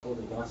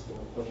Holy Gospel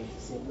according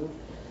to St. Luke.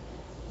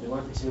 We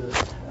want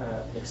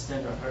to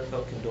extend our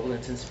heartfelt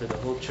condolences for the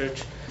whole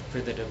Church for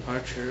the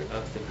departure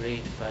of the great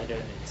fighter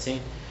and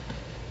saint,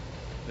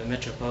 the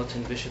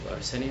Metropolitan Bishop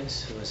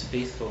Arsenius, who was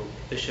faithful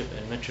bishop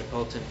and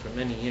metropolitan for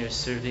many years,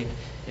 serving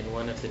in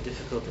one of the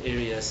difficult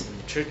areas in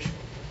the Church,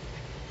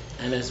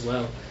 and as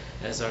well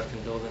as our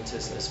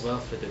condolences as well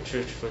for the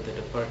Church for the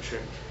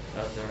departure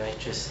of the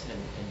righteous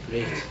and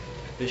great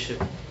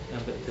Bishop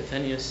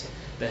Epiphanius,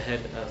 the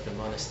head of the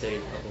monastery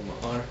of Abu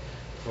Ma'ar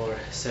for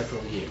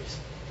several years.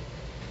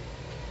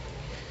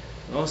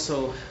 I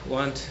also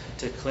want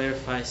to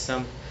clarify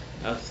some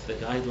of the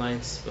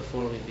guidelines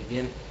before we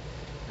begin,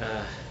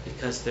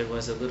 because there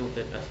was a little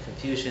bit of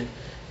confusion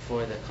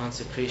for the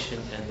consecration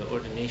and the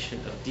ordination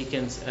of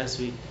deacons, as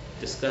we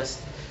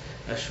discussed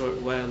a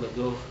short while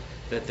ago,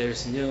 that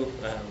there's new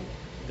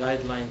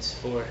guidelines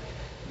for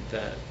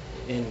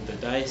in the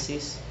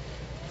diocese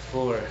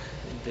for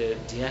the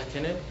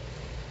diaconate,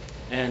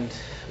 and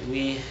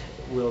we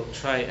will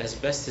try as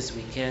best as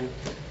we can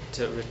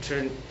to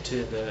return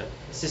to the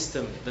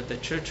system that the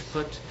Church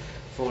put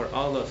for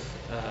all of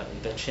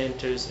the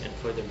chanters and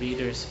for the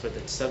readers, for the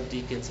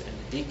subdeacons and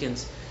the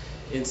deacons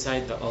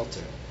inside the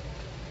altar,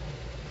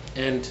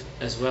 and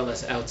as well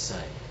as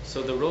outside.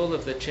 So the role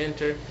of the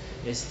chanter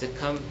is to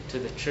come to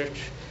the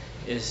church,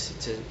 is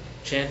to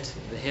chant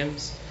the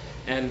hymns,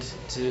 and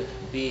to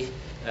be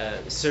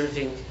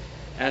serving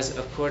as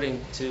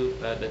according to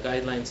the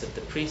guidelines of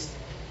the priest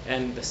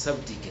and the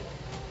subdeacon.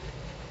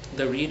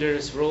 The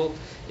reader's role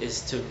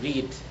is to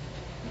read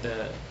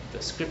the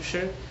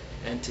scripture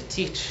and to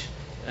teach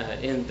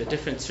in the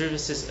different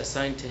services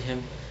assigned to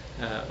him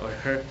or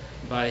her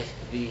by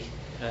the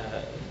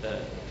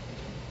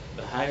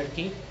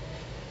hierarchy.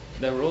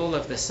 The role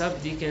of the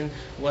subdeacon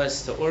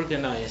was to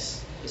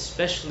organize,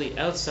 especially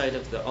outside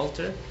of the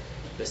altar,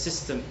 the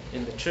system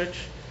in the church,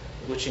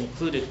 which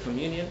included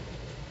communion,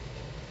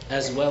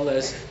 as well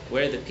as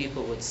where the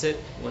people would sit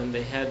when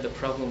they had the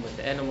problem with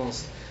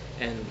animals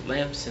and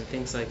lamps and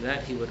things like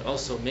that. He would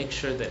also make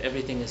sure that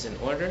everything is in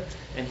order,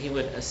 and he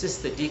would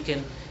assist the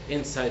deacon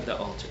inside the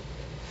altar.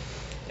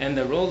 And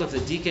the role of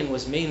the deacon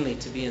was mainly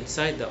to be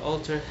inside the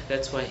altar.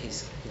 That's why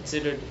he's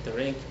considered the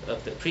rank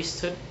of the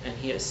priesthood, and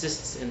he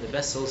assists in the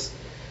vessels,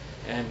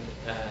 and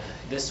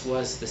this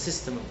was the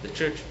system of the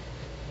church.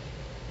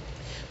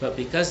 But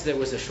because there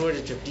was a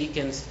shortage of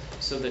deacons,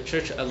 so the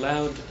church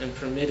allowed and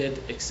permitted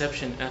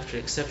exception after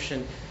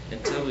exception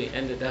until we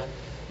ended up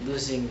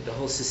losing the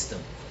whole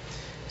system.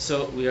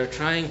 So we are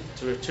trying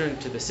to return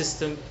to the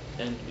system,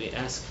 and we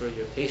ask for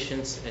your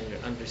patience and your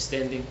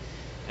understanding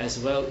as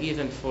well,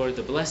 even for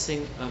the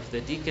blessing of the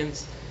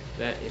deacons,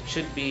 that it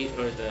should be,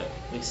 or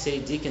we say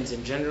deacons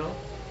in general,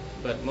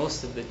 but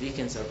most of the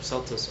deacons are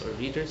psaltos or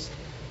readers.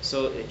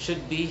 So it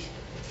should be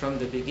from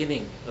the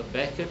beginning of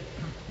Bakr,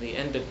 the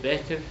end of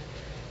Bakr,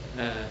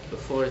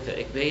 before the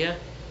Ekbeya.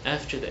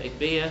 After the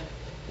Ekbeya,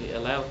 we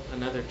allow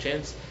another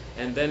chance,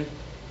 and then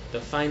the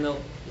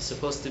final is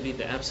supposed to be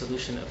the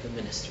absolution of the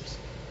ministers.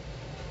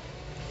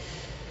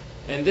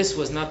 And this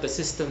was not the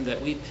system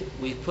that we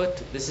put.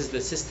 This is the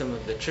system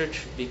of the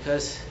church,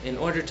 because in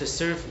order to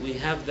serve, we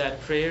have that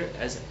prayer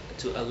as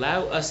to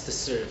allow us to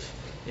serve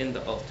in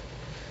the altar.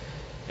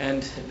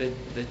 And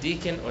the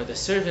deacon or the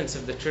servants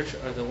of the church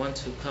are the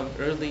ones who come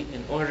early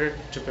in order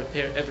to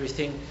prepare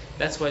everything.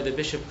 That's why the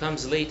bishop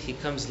comes late. He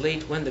comes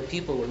late when the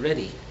people were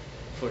ready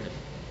for him.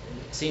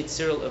 Saint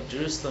Cyril of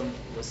Jerusalem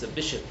was the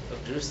bishop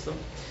of Jerusalem.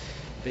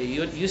 They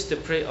used to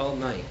pray all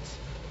night.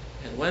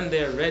 And when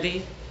they're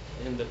ready,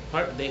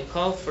 they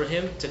call for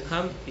him to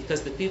come,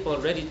 because the people are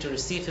ready to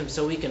receive him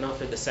so we can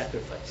offer the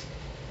sacrifice.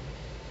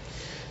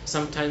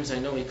 Sometimes I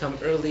know we come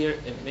earlier,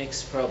 it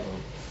makes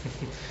problem.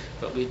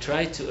 But we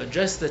try to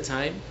adjust the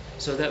time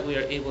so that we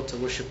are able to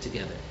worship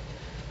together.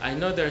 I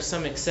know there are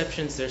some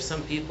exceptions. There are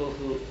some people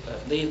who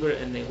labor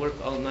and they work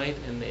all night,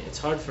 and it's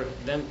hard for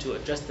them to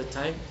adjust the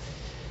time.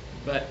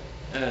 But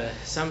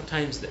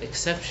sometimes the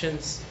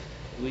exceptions,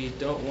 we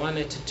don't want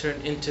it to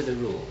turn into the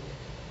rule,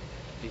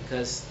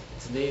 because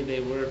today they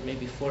were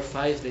maybe 4 or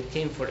 5 that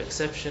came for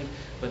exception,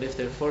 but if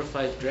they're 4 or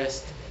 5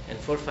 dressed and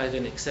 4 or 5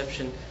 in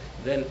exception,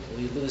 then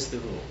we lose the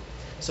rule.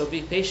 So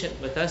be patient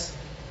with us.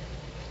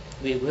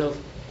 We will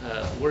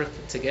work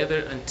together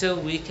until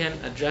we can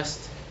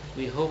adjust.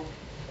 We hope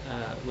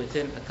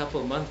within a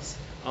couple months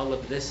all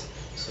of this,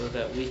 so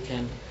that we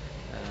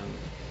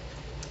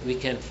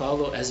can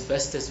follow as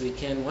best as we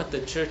can what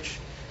the church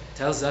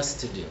tells us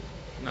to do,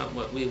 not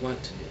what we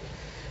want to do.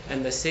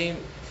 And the same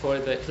for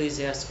the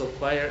ecclesiastical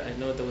choir. I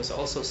know there was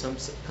also some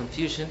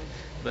confusion,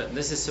 but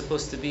this is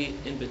supposed to be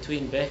in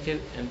between Bakr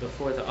and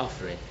before the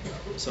offering.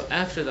 So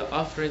after the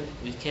offering,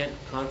 we can't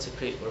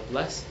consecrate or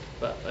bless,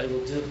 but I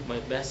will do my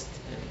best,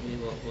 and we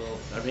will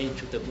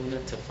arrange with the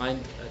Buna to find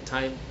a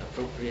time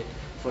appropriate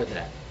for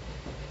that.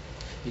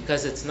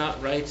 Because it's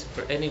not right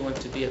for anyone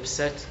to be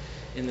upset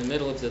in the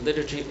middle of the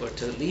liturgy, or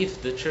to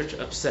leave the church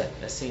upset.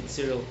 As St.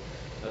 Cyril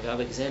of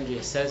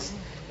Alexandria says,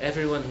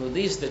 everyone who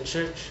leaves the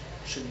church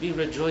should be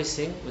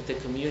rejoicing with the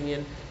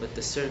communion, with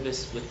the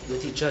service,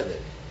 with each other.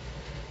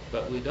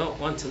 but we don't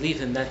want to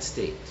leave in that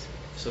state.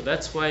 So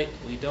that's why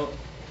we don't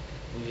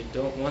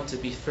want to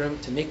be firm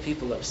to make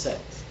people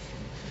upset.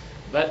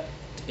 But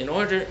in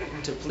order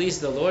to please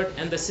the Lord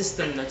and the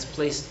system that's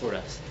placed for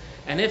us.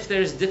 And if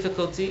there's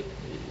difficulty,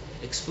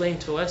 explain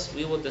to us.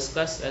 We will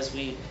discuss, as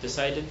we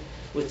decided,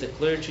 with the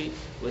clergy,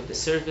 with the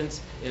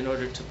servants, in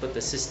order to put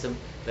the system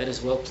that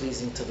is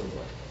well-pleasing to the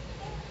Lord.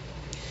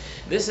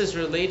 This is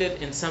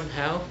related in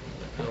somehow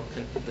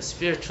the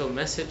spiritual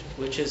message,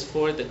 which is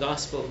for the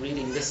gospel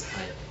reading this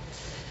ayah.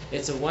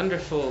 It's a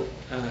wonderful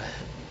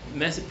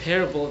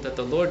parable that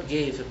the Lord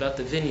gave about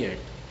the vineyard.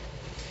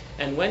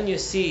 And when you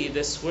see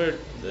this word,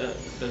 the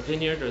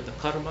vineyard or the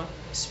karma,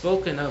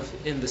 spoken of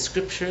in the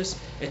scriptures,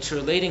 it's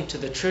relating to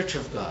the church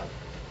of God.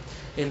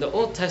 In the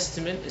Old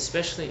Testament,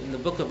 especially in the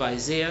book of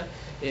Isaiah,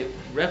 it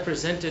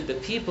represented the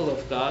people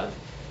of God,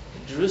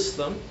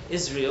 Jerusalem,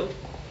 Israel,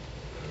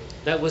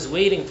 that was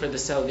waiting for the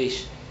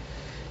salvation.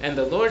 And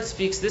the Lord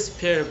speaks this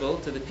parable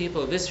to the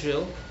people of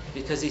Israel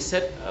because He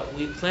said,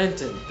 we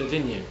planted the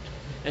vineyard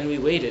and we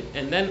waited.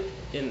 And then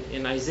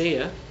in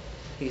Isaiah,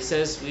 He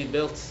says, we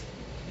built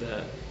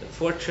the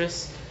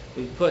fortress,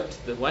 we put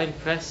the wine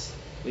press,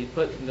 we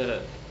put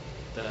the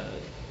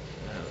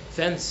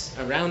fence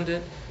around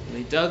it,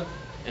 we dug,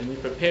 and we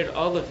prepared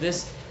all of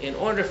this in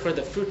order for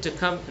the fruit to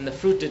come, and the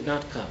fruit did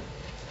not come.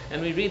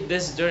 And we read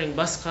this during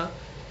Pascha,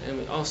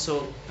 and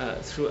also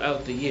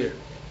throughout the year.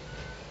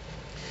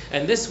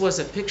 And this was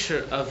a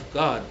picture of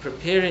God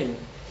preparing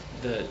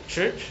the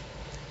church,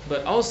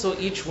 but also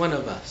each one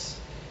of us.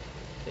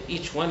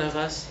 Each one of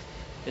us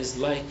is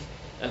like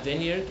a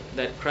vineyard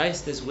that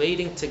Christ is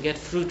waiting to get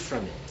fruit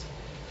from it.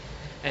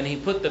 And He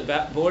put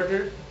the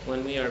border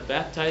when we are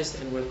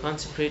baptized and we're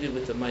consecrated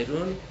with the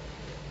mayrun.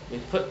 We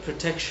put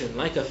protection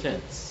like a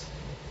fence.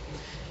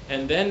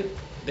 And then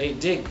they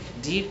dig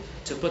deep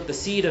to put the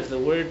seed of the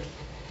word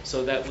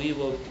so that we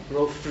will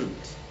grow fruit.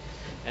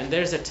 And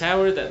there's a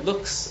tower that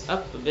looks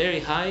up very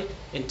high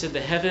into the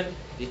heaven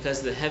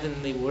because the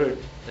heavenly word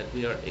that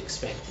we are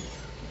expecting.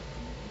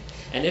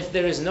 And if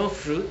there is no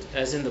fruit,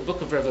 as in the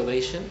book of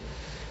Revelation,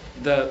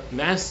 the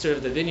master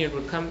of the vineyard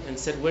would come and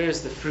said, where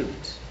is the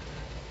fruit?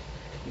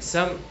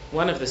 And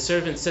one of the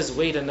servants says,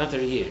 wait another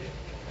year.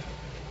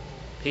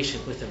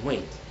 Patient with him,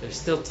 wait. There's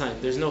still time.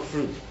 There's no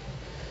fruit.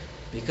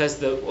 Because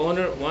the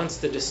owner wants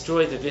to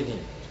destroy the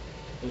vineyard,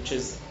 which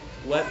is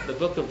what the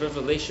book of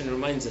Revelation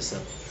reminds us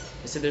of.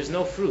 He said, there's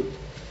no fruit.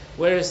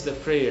 Where is the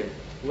prayer?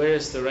 Where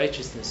is the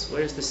righteousness?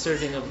 Where is the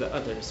serving of the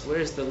others? Where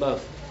is the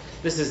love?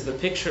 This is the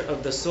picture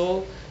of the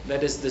soul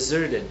that is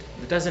deserted.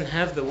 It doesn't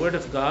have the word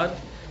of God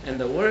and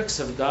the works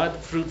of God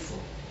fruitful.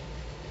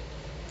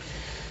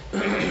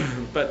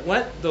 But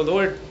what the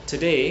Lord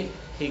today,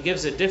 He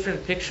gives a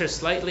different picture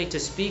slightly to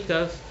speak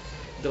of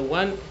the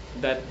one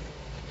that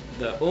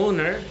the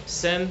owner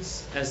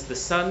sends as the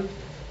son,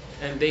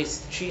 and they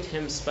treat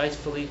him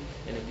spitefully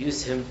and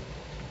abuse him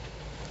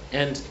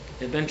and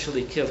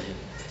eventually kill him.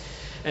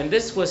 And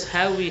this was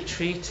how we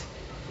treat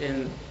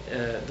in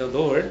the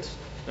Lord,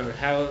 or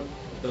how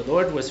the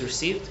Lord was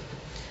received.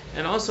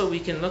 And also we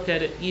can look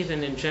at it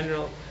even in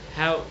general,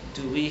 how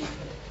do we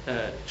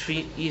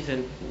treat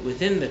even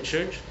within the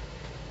church.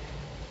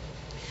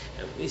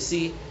 And we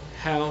see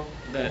how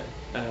that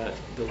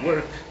the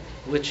work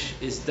which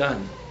is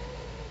done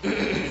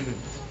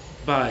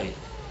by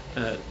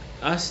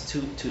us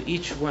to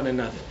each one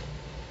another.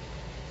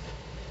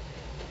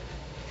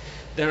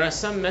 There are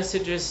some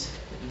messages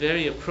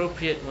very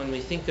appropriate when we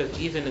think of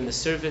even in the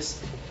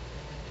service.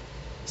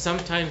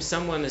 Sometimes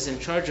someone is in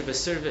charge of a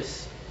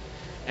service,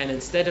 and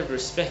instead of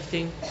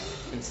respecting,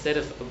 instead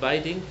of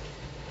abiding,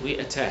 we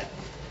attack.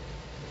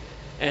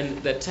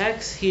 And the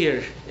attacks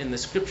here in the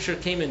scripture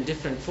came in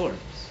different forms.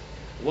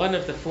 One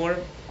of the form,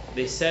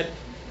 they said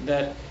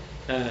that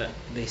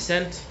they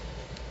sent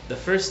the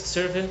first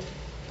servant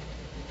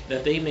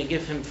that they may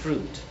give him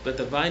fruit, but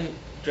the vine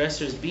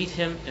dressers beat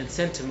him and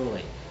sent him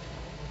away.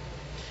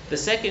 The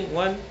second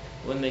one,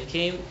 when they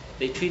came,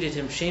 they treated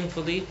him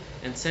shamefully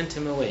and sent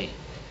him away.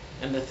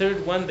 And the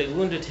third one, they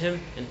wounded him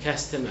and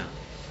cast him out.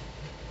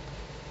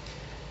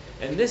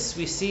 And this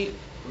we see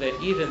that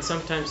even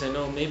sometimes, I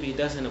know maybe it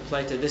doesn't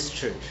apply to this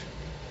church,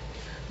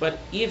 but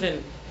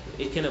even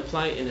it can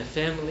apply in a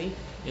family,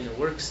 in a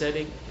work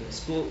setting, in a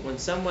school, when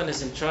someone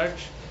is in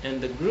charge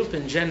and the group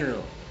in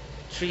general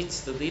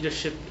treats the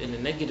leadership in a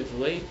negative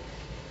way,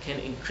 can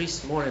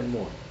increase more and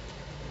more.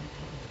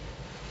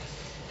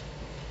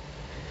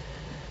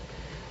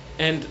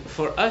 And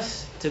for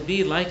us to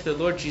be like the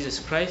Lord Jesus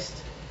Christ,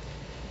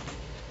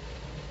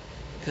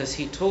 because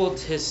He told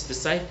His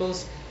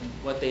disciples,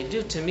 what they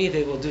do to me,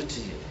 they will do to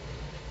you.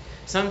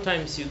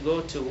 Sometimes you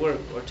go to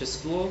work or to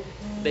school,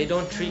 they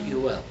don't treat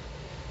you well.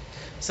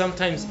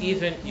 Sometimes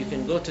even you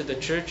can go to the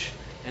church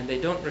and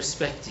they don't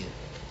respect you.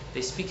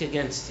 They speak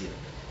against you.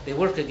 They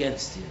work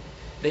against you.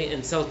 They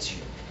insult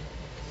you.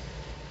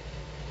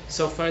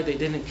 So far they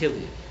didn't kill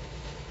you.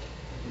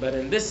 But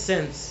in this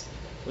sense,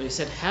 when He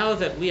said how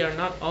that we are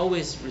not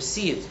always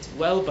received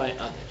well by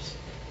others.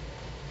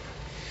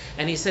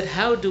 And He said,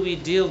 how do we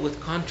deal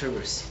with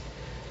controversy?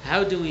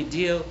 How do we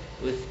deal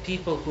with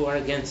people who are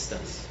against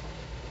us?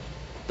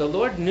 The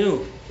Lord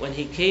knew when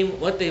He came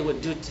what they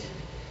would do to Him.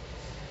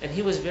 And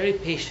He was very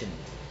patient.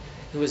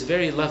 He was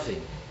very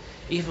loving.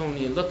 Even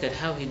when you look at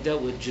how He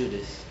dealt with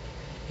Judas,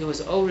 He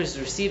was always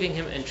receiving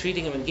him and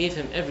treating him and gave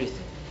him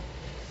everything.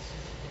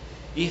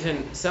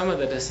 Even some of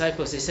the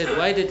disciples, they said,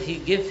 why did He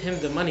give him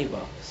the money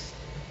box?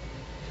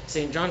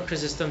 St. John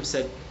Chrysostom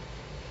said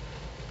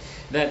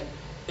that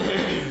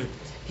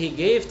He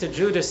gave to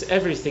Judas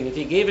everything. If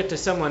He gave it to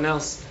someone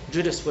else,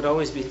 Judas would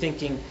always be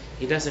thinking,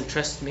 he doesn't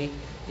trust me,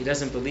 he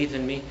doesn't believe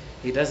in me,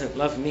 he doesn't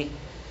love me.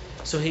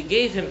 So He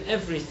gave him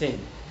everything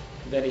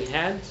that he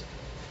had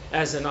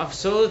as an offer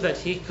so that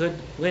he could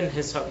win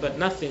his heart, but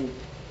nothing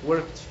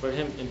worked for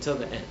him until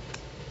the end.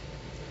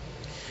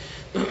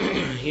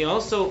 He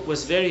also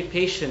was very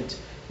patient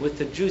with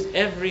the Jews.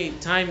 Every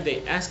time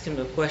they asked Him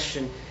a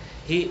question,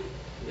 He,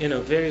 in a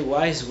very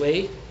wise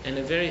way and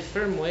a very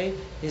firm way,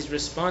 He's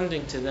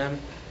responding to them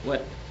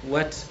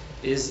what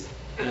is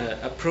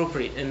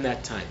appropriate in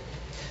that time.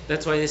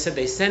 That's why they said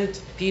they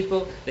sent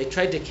people, they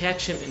tried to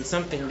catch Him in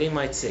something they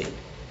might say.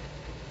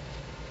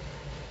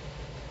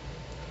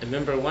 I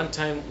remember one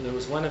time there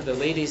was one of the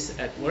ladies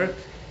at work,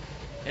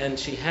 and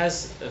she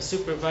has a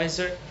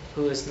supervisor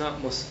who was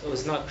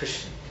not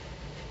Christian.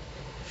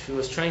 She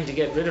was trying to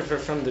get rid of her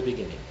from the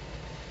beginning,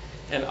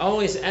 and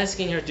always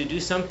asking her to do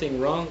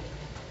something wrong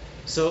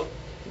so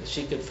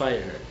she could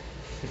fire her.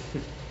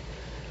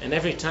 And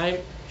every time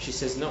she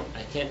says, no,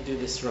 I can't do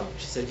this wrong.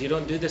 She said, if you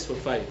don't do this, we'll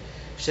fire you.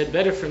 She said,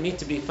 better for me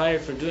to be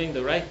fired for doing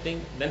the right thing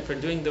than for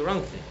doing the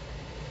wrong thing.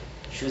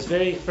 She was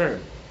very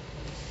firm,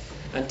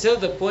 until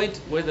the point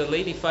where the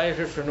lady fired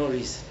her for no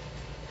reason.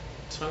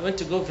 So I went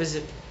to go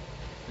visit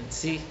and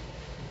see.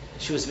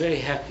 She was very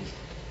happy.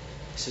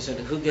 She said,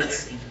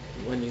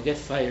 when you get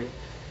fired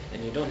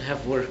and you don't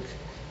have work,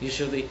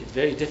 usually it's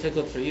very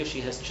difficult for you.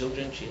 She has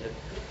children.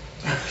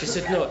 She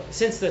said, no,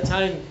 since the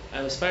time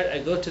I was fired, I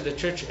go to the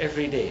church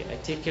every day. I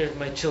take care of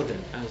my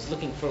children. I was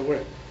looking for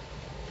work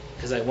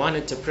because I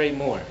wanted to pray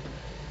more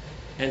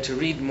and to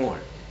read more.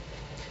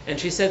 And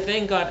she said,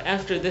 thank God,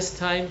 after this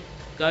time,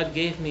 God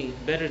gave me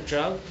a better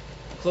job,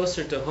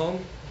 closer to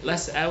home,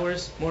 less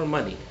hours, more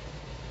money.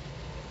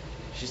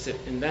 She said,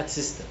 in that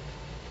system.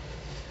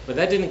 But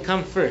that didn't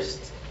come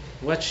first.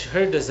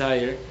 Her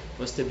desire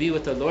was to be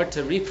with the Lord,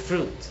 to reap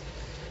fruit.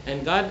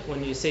 And God,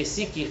 when you say,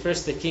 seek ye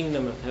first the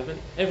kingdom of heaven,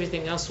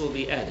 everything else will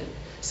be added.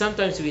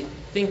 Sometimes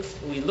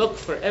we look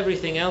for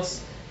everything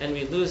else and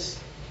we lose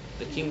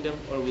the kingdom,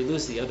 or we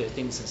lose the other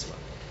things as well.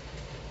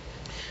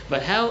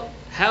 But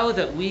how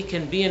that we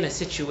can be in a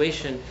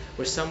situation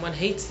where someone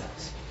hates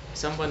us,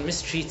 someone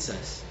mistreats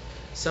us,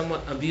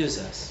 someone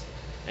abuses us,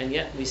 and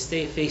yet we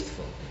stay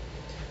faithful.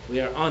 We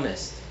are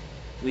honest.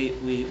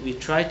 We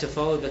try to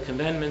follow the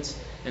commandments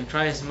and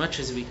try as much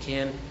as we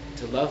can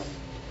to love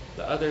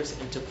the others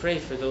and to pray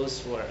for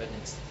those who are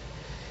against them.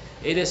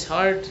 It is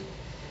hard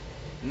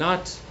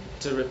not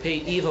to repay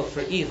evil for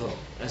evil,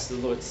 as the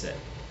Lord said.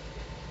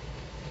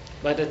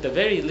 But at the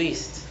very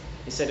least,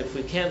 He said, if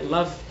we can't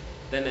love,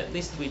 then at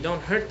least we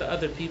don't hurt the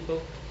other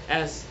people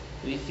as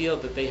we feel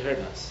that they hurt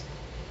us.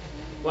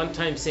 One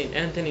time St.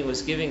 Anthony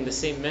was giving the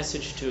same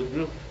message to a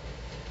group,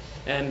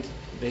 and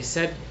they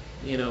said,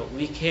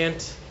 we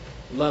can't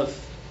love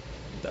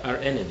our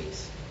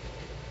enemies.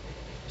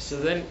 So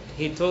then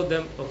he told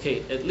them,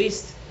 okay, at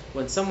least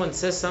when someone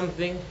says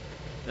something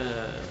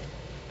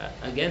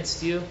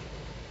against you,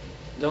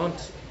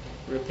 don't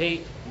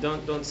repay,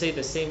 don't say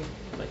the same,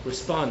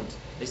 respond.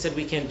 They said,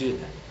 we can't do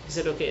that. He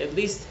said, okay, at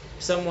least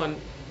if someone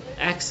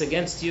acts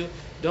against you,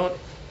 don't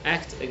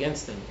act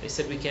against them. They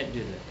said, we can't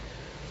do that.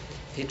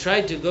 He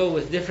tried to go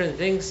with different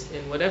things.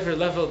 In whatever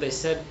level they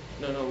said,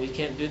 no, we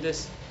can't do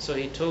this. So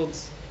he told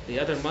the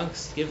other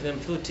monks, give them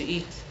food to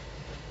eat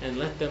and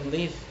let them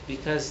leave,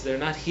 because they're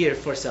not here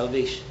for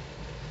salvation.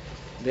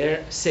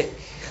 They're sick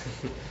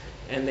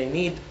and they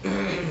need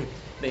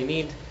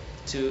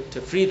to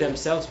free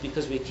themselves,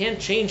 because we can't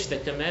change the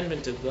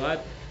commandment of God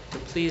to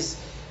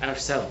please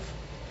ourselves.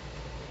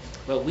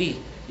 But we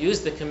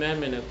use the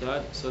commandment of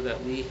God so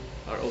that we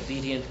are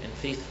obedient and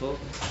faithful,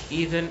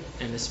 even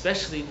and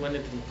especially when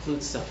it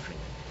includes suffering.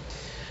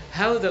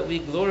 How that we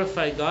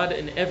glorify God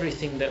in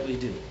everything that we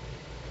do.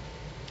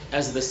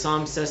 As the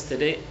psalm says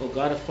today, O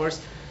God of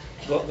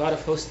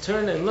hosts,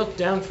 turn and look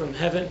down from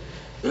heaven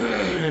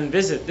and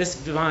visit this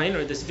vine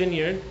or this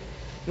vineyard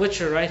which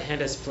your right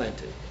hand has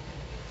planted.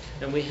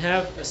 And we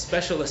have a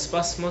special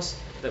espasmos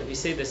that we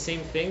say the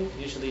same thing,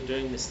 usually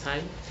during this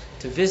time,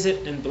 to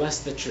visit and bless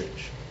the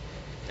church.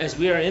 As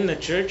we are in the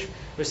church,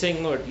 we're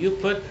saying, Lord, you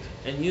put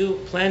and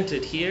you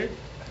planted here,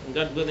 and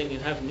God willing you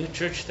have a new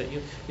church that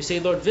you say,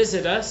 Lord,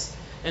 visit us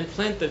and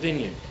plant the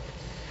vineyard.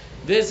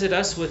 Visit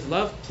us with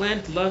love,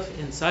 plant love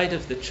inside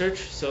of the church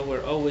so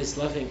we're always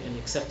loving and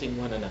accepting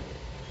one another.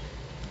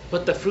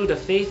 Put the fruit of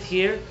faith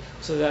here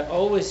so that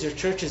always your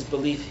church is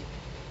believing.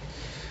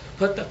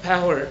 Put the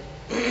power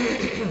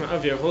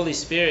of your Holy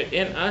Spirit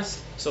in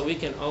us so we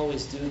can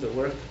always do the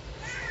work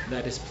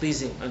that is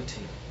pleasing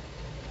unto you.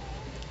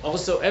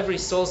 Also, every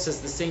soul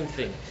says the same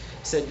thing.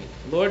 said,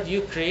 Lord,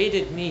 you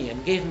created me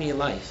and gave me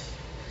life,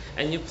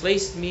 and you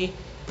placed me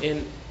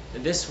in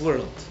this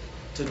world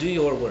to do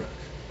your work.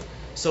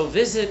 So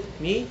visit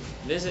me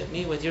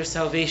with your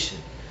salvation.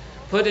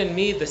 Put in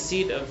me the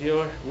seed of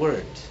your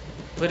word.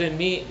 Put in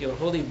me your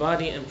holy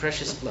body and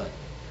precious blood.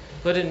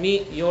 Put in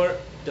me your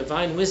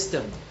divine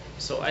wisdom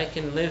so I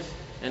can live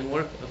and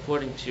work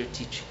according to your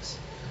teachings.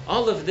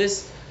 All of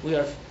this we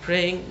are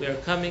praying, we are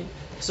coming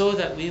so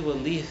that we will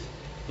leave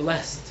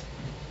blessed.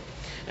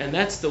 And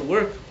that's the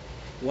work.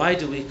 Why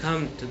do we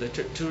come to the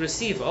church? To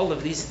receive all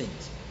of these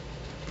things.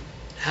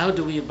 How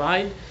do we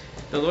abide?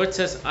 The Lord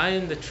says, I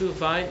am the true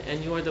vine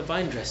and you are the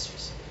vine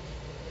dressers.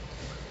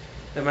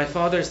 And my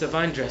Father is the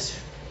vine dresser.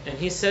 And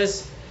He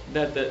says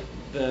that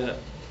the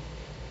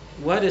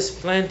what is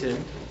planted,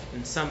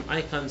 in some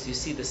icons you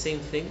see the same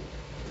thing,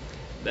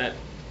 that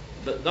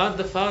God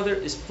the Father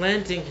is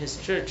planting His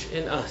church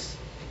in us.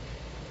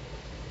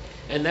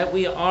 And that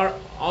we are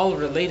all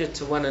related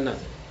to one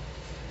another.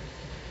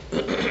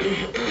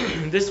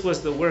 This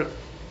was the work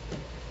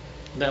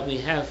that we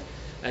have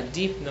a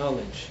deep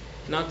knowledge,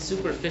 not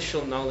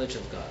superficial knowledge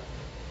of God.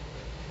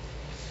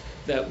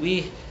 That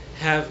we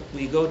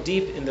go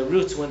deep in the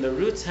roots. When the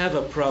roots have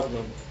a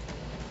problem,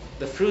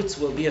 the fruits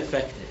will be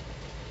affected.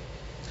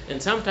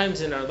 And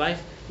sometimes in our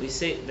life we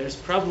say there's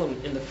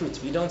problem in the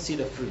fruits. We don't see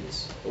the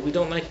fruits, or we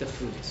don't like the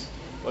fruits.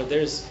 Or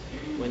there's,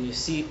 when you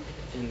see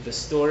in the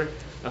store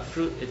a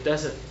fruit, it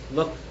doesn't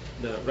look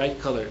the right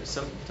color.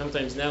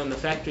 Sometimes now in the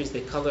factories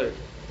they color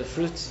the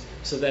fruits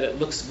so that it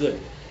looks good.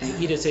 You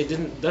eat it, say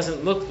it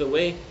doesn't look the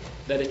way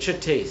that it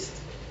should taste,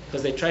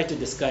 because they try to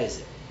disguise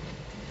it.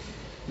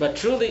 But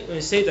truly, when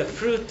we see the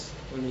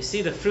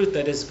fruit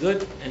that is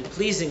good and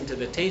pleasing to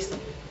the taste,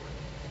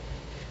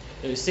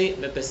 we see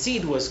that the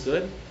seed was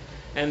good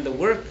and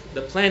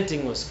the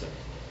planting was good.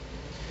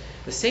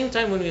 At the same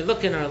time, when we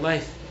look in our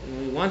life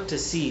and we want to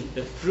see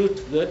the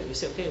fruit good, we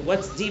say, okay,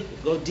 what's deep?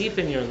 Go deep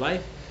in your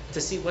life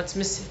to see what's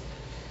missing.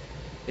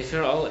 If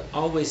you're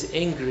always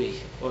angry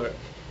or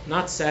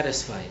not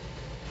satisfied,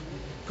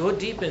 go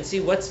deep and see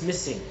what's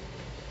missing.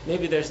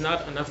 Maybe there's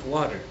not enough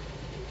water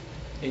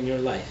in your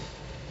life.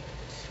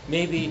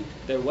 Maybe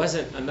there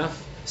wasn't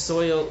enough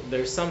soil.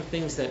 There's some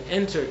things that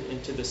entered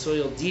into the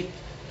soil deep.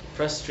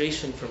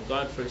 Frustration from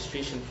God,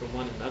 frustration from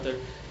one another,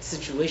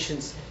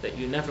 situations that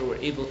you never were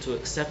able to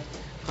accept,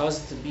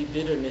 caused to be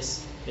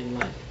bitterness in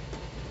life.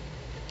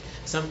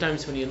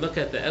 Sometimes when you look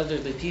at the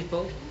elderly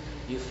people,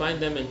 you find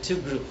them in two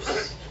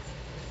groups.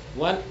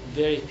 One,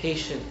 very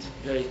patient,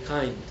 very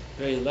kind,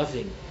 very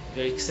loving,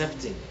 very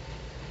accepting.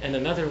 And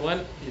another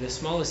one, the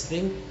smallest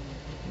thing,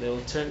 they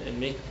will turn and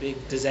make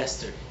big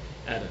disaster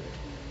out of it.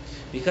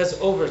 Because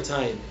over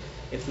time,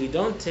 if we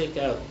don't take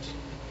out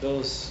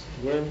those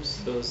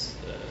worms, those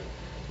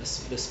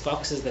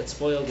foxes that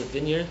spoil the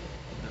vineyard,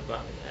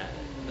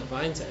 the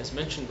vines as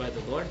mentioned by the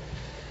Lord,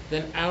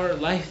 then our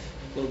life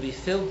will be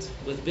filled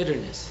with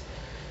bitterness,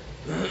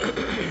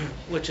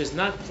 which is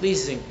not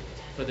pleasing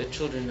for the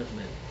children of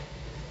men.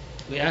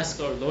 We ask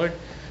our Lord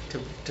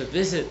to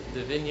visit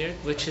the vineyard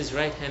which His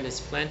right hand has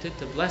planted,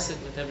 to bless it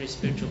with every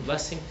spiritual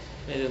blessing.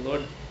 May the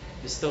Lord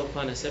bestow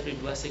upon us every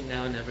blessing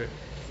now and ever,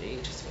 the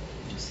ages of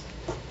ages.